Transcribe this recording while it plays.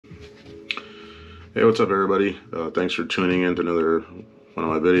Hey, what's up everybody? Thanks for tuning in to another one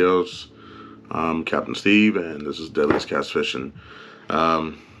of my videos. I'm Captain Steve and this is DeadliestKast Fishing.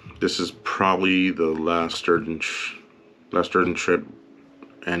 This is probably the last sturgeon trip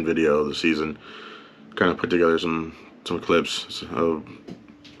and video of the season. Kind of put together some clips of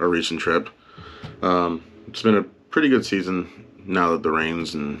a recent trip. It's been a pretty good season now that the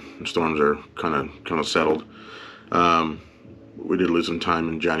rains and storms are kind of settled. We did lose some time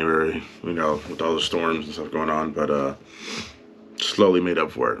in January, you know, with all the storms and stuff going on, but slowly made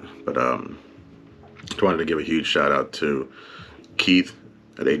up for it. But just wanted to give a huge shout out to Keith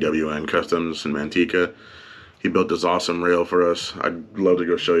at AWN Customs in Manteca. He built this awesome rail for us. I'd love to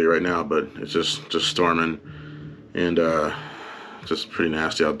go show you right now, but it's just storming and just pretty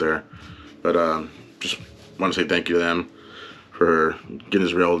nasty out there. But just want to say thank you to them for getting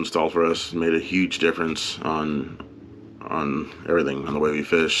this rail installed for us. It made a huge difference on everything, on the way we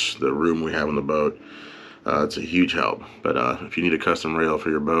fish, the room we have on the boat. It's a huge help. But if you need a custom rail for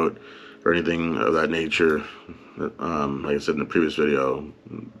your boat or anything of that nature, like I said in the previous video,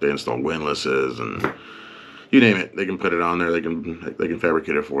 they install windlasses and you name it, they can put it on there. They can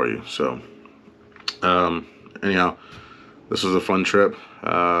fabricate it for you. So anyhow, this was a fun trip.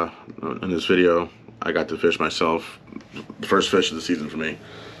 In this video I got to fish myself, the first fish of the season for me.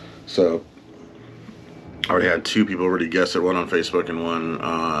 So I already had two people already guess it, one on Facebook and one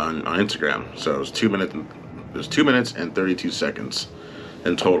on Instagram. So it was 2 minutes and 32 seconds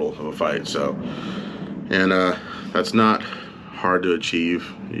in total of a fight. So, and that's not hard to achieve.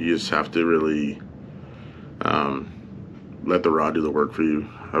 You just have to really let the rod do the work for you.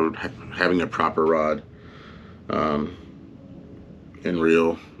 Having a proper rod and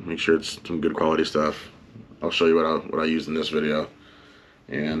reel, make sure it's some good quality stuff. I'll show you what I used in this video.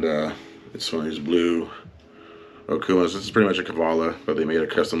 And it's one of these blue Hookups. This is pretty much a Cavalla, but they made a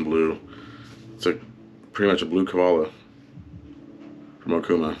custom blue. It's pretty much a blue Cavalla from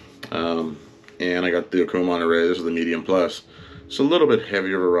Okuma. And I got the Okuma Monterey. This is the medium plus. It's a little bit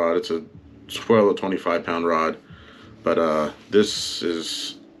heavier of a rod. It's a 12 to 25 pound rod, but this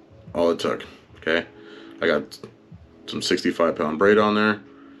is all it took. Okay, I got some 65 pound braid on there,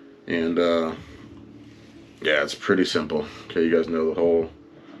 and yeah, it's pretty simple. Okay, you guys know the whole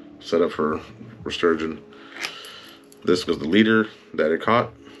setup for sturgeon. This was the leader that it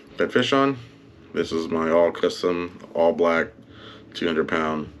caught that fish on. This is my all custom, all black, 200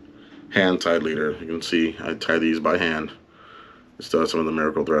 pound hand tied leader. You can see I tie these by hand. It still has some of the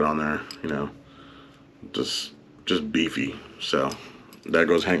miracle thread on there, you know, just beefy. So that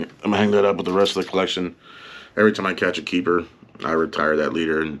goes I'm gonna hang that up with the rest of the collection. Every time I catch a keeper, I retire that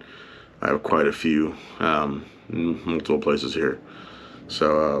leader, and I have quite a few, multiple places here.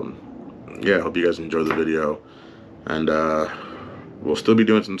 So yeah, I hope you guys enjoy the video. And we'll still be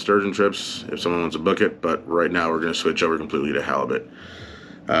doing some sturgeon trips if someone wants to book it, but right now we're going to switch over completely to halibut.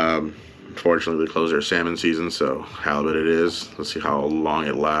 Unfortunately, they closed their salmon season, so halibut it is. Let's see how long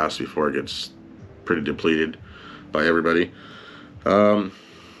it lasts before it gets pretty depleted by everybody. Yeah,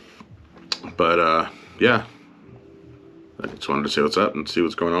 I just wanted to say what's up and see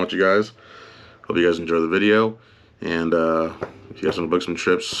what's going on with you guys. Hope you guys enjoy the video, and if you guys want to book some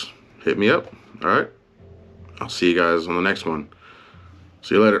trips, hit me up. All right, I'll see you guys on the next one.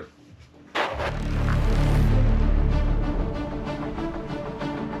 See you later.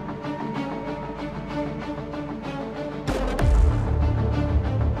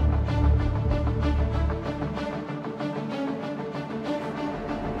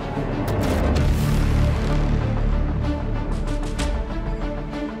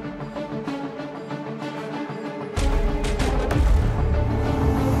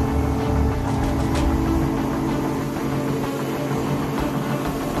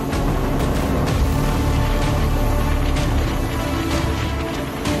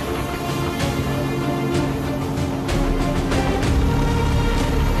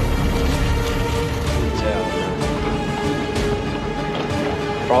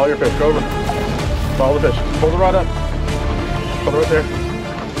 Follow your fish, go over. Follow the fish. Pull the rod up. Pull it right there.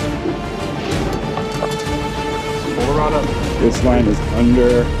 Pull the rod up. This line is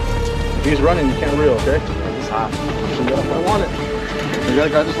under. If he's running, you can't reel, okay? It's hot. I want it. You gotta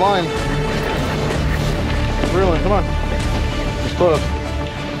grab this line. Keep reeling, come on. It's close.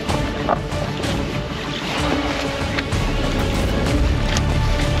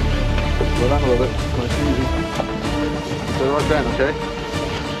 Slow down a little bit. Nice and easy. Stay right then, okay?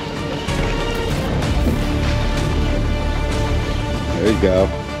 There you go.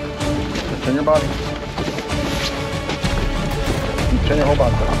 Turn your body. Turn your whole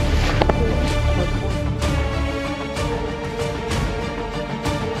body.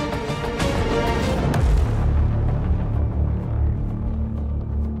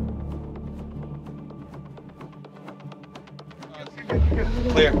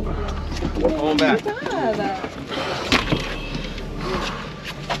 there. Pull him back.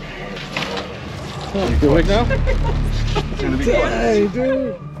 You awake now? It's gonna be quiet. Hey,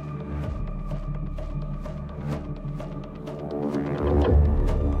 dude.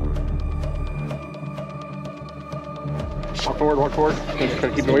 Walk forward, walk forward. Try to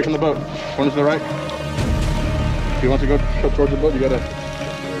keep it away from the boat. One to the right. If you want to go towards the boat, you gotta.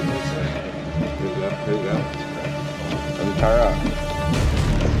 There you go. Let me tire out.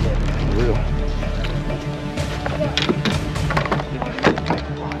 Real.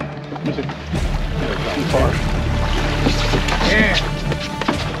 Too far. Yeah.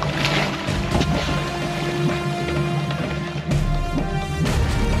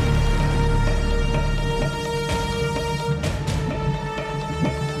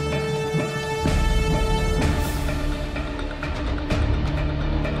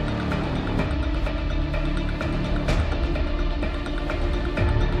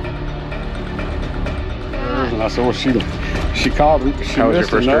 And I saw she called him. She How was your missed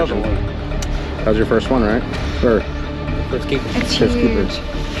first another sturgeon? one. That was your first one, right? Or First keeper. It's first huge. keepers?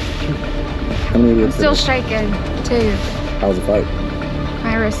 How many I'm did you still finish? shaking too. How was the fight?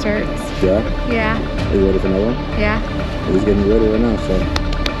 My wrist hurts. Yeah? Yeah, Are you ready for another one? yeah. He's getting ready right now, so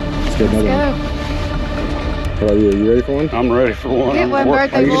let's get Let's another one. go. How about you? Are you ready for one? I'm ready for one. Get one,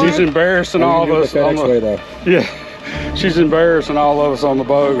 birthday boy. She's embarrassing all of us. On FedEx way, the, though. yeah, she's embarrassing all of us on the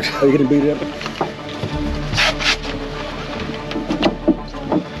boat. Are you getting beat up?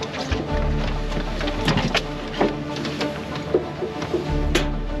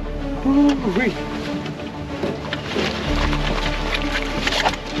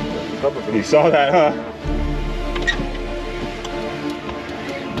 You saw that, huh?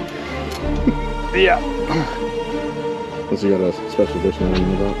 Yeah. Unless you got a special edition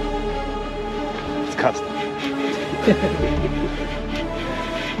on the boat. It's custom.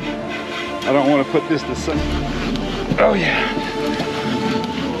 I don't want to put this to sun. Oh yeah.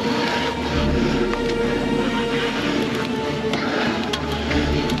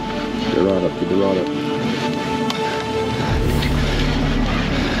 Get the rod up, get the rod up.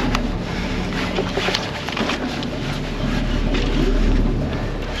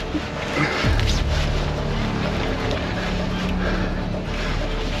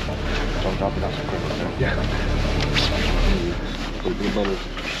 Don't drop it down so quick, okay? Yeah. Go through the bubbles.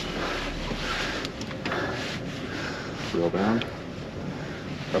 Roll down.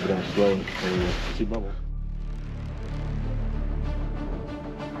 Drop it down slow and see bubbles.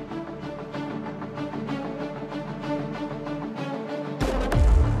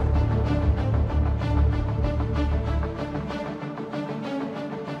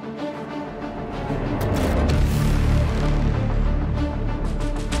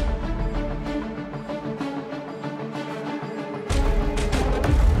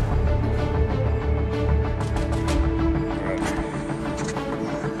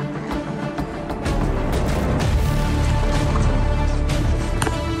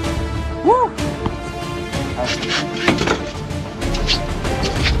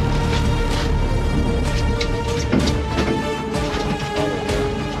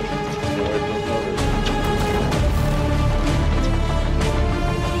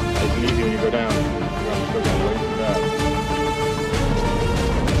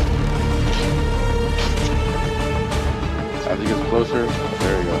 As he gets closer,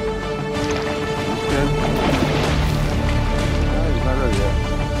 there you go. That's good. No, he's not ready yet.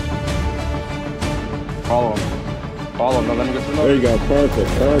 Follow him. Follow him. Don't let him get to the nose. There you go. Perfect.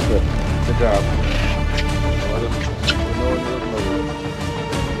 Perfect. Good job.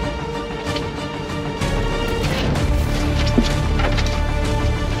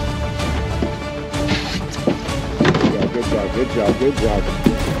 Good job. Good job. Good job.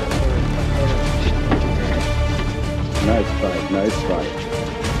 Nice fight. Nice fight.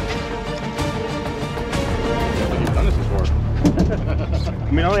 You've done this before.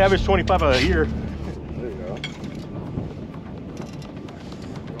 I mean, I only average 25 a year. There you go.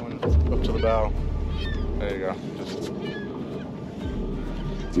 Going up to the bow. There you go. Just,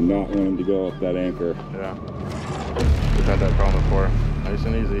 Do not want him to go off that anchor. yeah. We've had that problem before. Nice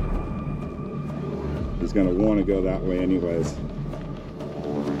and easy. He's going to want to go that way anyways.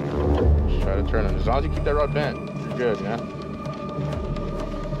 Just try to turn him. As long as you keep that rod bent, you're good, yeah?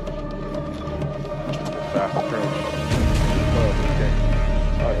 Fast approach. Oh, okay.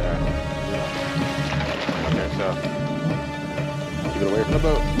 Oh, yeah. Okay, so keep it away from the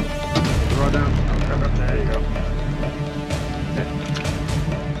boat. Put the rod down. There you go. Okay.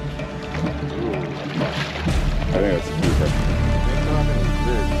 I think that's a keeper.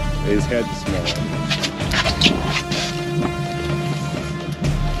 His head's small.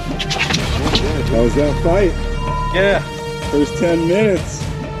 How was that fight? Yeah. First 10 minutes.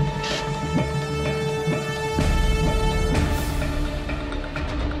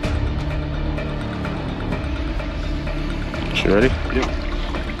 You ready? Yep.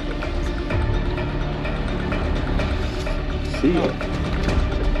 See ya.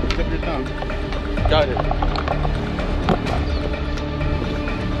 Tip your tongue. Got it.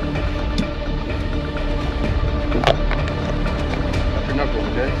 Up your knuckles,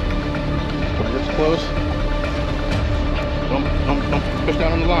 okay? When it's close, don't push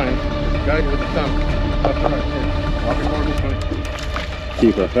down on the line. Just guide it with the thumb. That's right. Here. Walk it forward this way.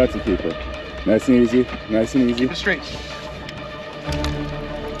 Keeper. That's a keeper. Nice and easy. Nice and easy. Keep it straight.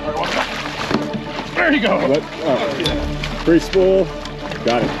 All right, walk up. There you go. Free spool.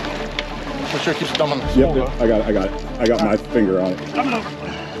 Got it. Make sure it keeps thumb on the spool. Yep, I got it. I got it. I got my finger on it. Coming over.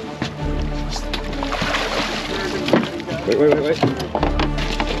 Wait.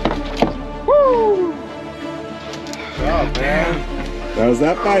 Woo! Oh, man. That was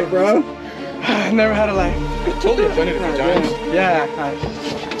that fight, bro. I never had a life. I told you I've done it a few times. Yeah,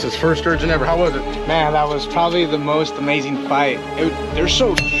 It's his first Sturgeon ever. How was it? man, that was probably the most amazing fight. They're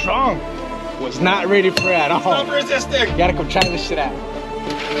so strong. Was not ready for it at all. Stop resisting! You gotta go try this shit out.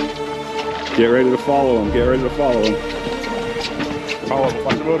 Get ready to follow him. Get ready to follow him. Follow up,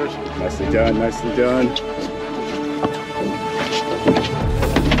 watch the motors. Nicely done. Nicely done.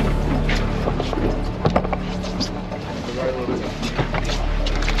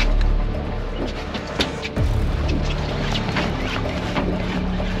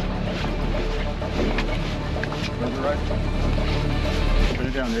 Put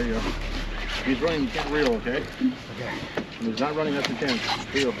it down, there you go. If he's running, you can't reel, okay? Okay. When he's not running, that's the 10.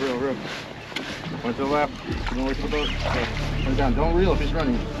 Reel. One to the left, one way to the boat. Okay. Put it down, don't reel if he's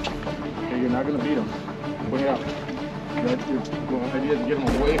running. Okay, you're not gonna beat him. Put it out. Your idea is to get him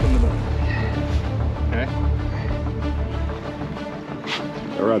away from the boat. Okay?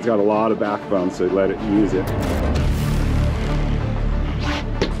 That rod's got a lot of backbone, so let it use it.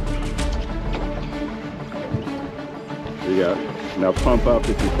 There you go. Now pump up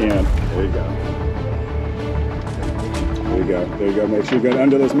if you can. There you go. There you go. There you go. Make sure you get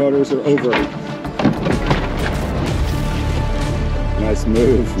under those motors or over it. Nice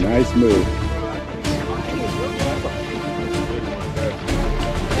move. Nice move.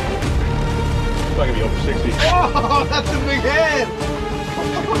 It's not gonna be over 60. Oh, that's a big head!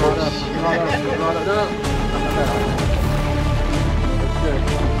 Run up. That's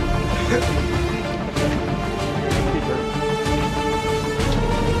good.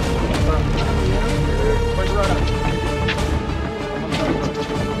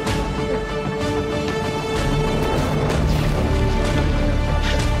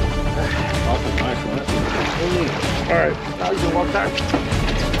 All right. Now you can walk back.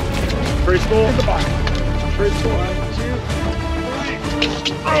 Free spool. In the box. Free spool. 1, 2,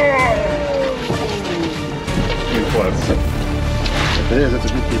 3. Too close. If it is, that's a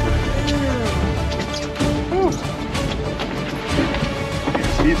good keeper.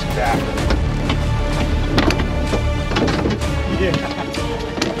 He's back. Yeah.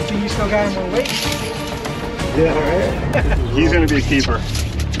 So you still got him on weight? Yeah, right? He's going to be a keeper.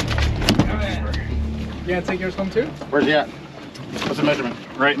 You gonna take yours home too? Where's he at? What's the measurement?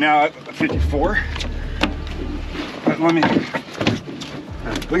 Right now at 54. But let me...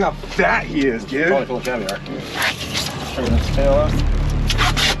 Look how fat he is, dude. Probably full of caviar. Checking his tail out.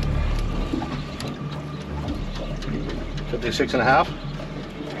 56.5.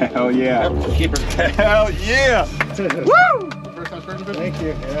 Hell yeah. Yep, keeper. Hell yeah. Woo! First time Sturgeon fishing? Thank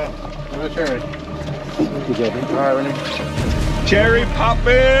you. Yeah. Give it a cherry. Good job. All right, Winnie. Cherry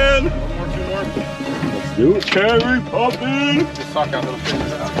poppin'. One more, two more. Let's do it. Cherry poppin'. Just sock out those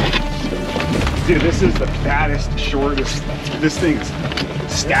fingers out. Dude, this is the fattest, shortest. This thing is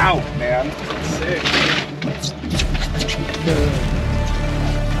stout, man. Sick.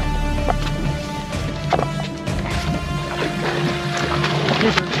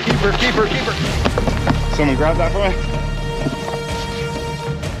 Keeper. Someone grab that for me.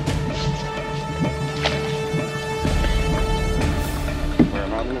 Wear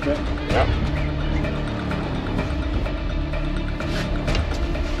him out a little bit. Yep.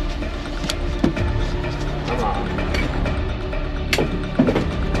 Come on.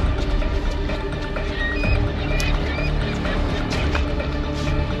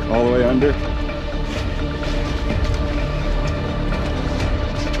 All the way under.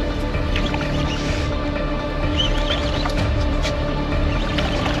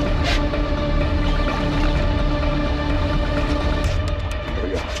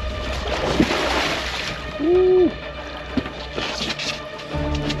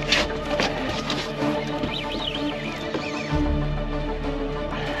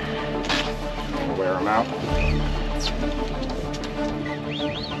 them out.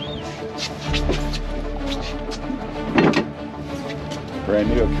 Brand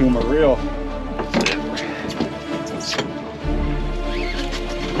new Akuma reel.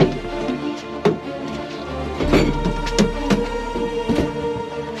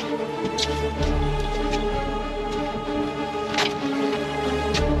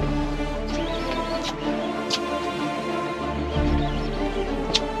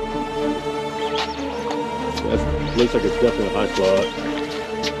 That looks like it's definitely a high slot.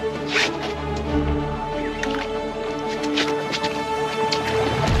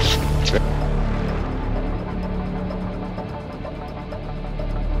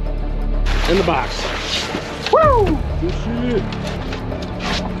 In the box. Woo! Good shit.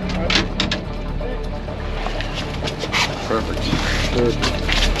 Perfect.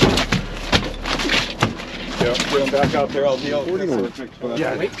 Yep, get them back out there. I'll deal with Forty-one. it.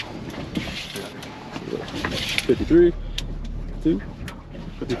 Yeah, wait. 53, 2,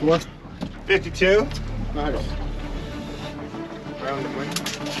 54. 52. Nice.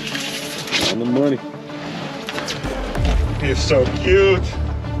 On the money. He is so cute.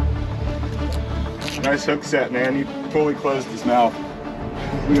 Nice hook set, man. He fully closed his mouth.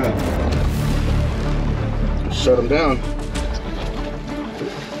 Look at that. Shut him down.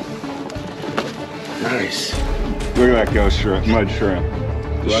 Nice. Look at that ghost shrimp, mud shrimp.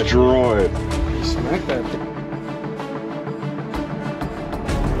 Destroyed. Smack that.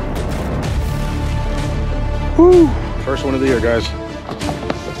 Woo! First one of the year, guys.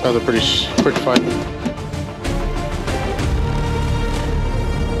 That was a pretty quick fight.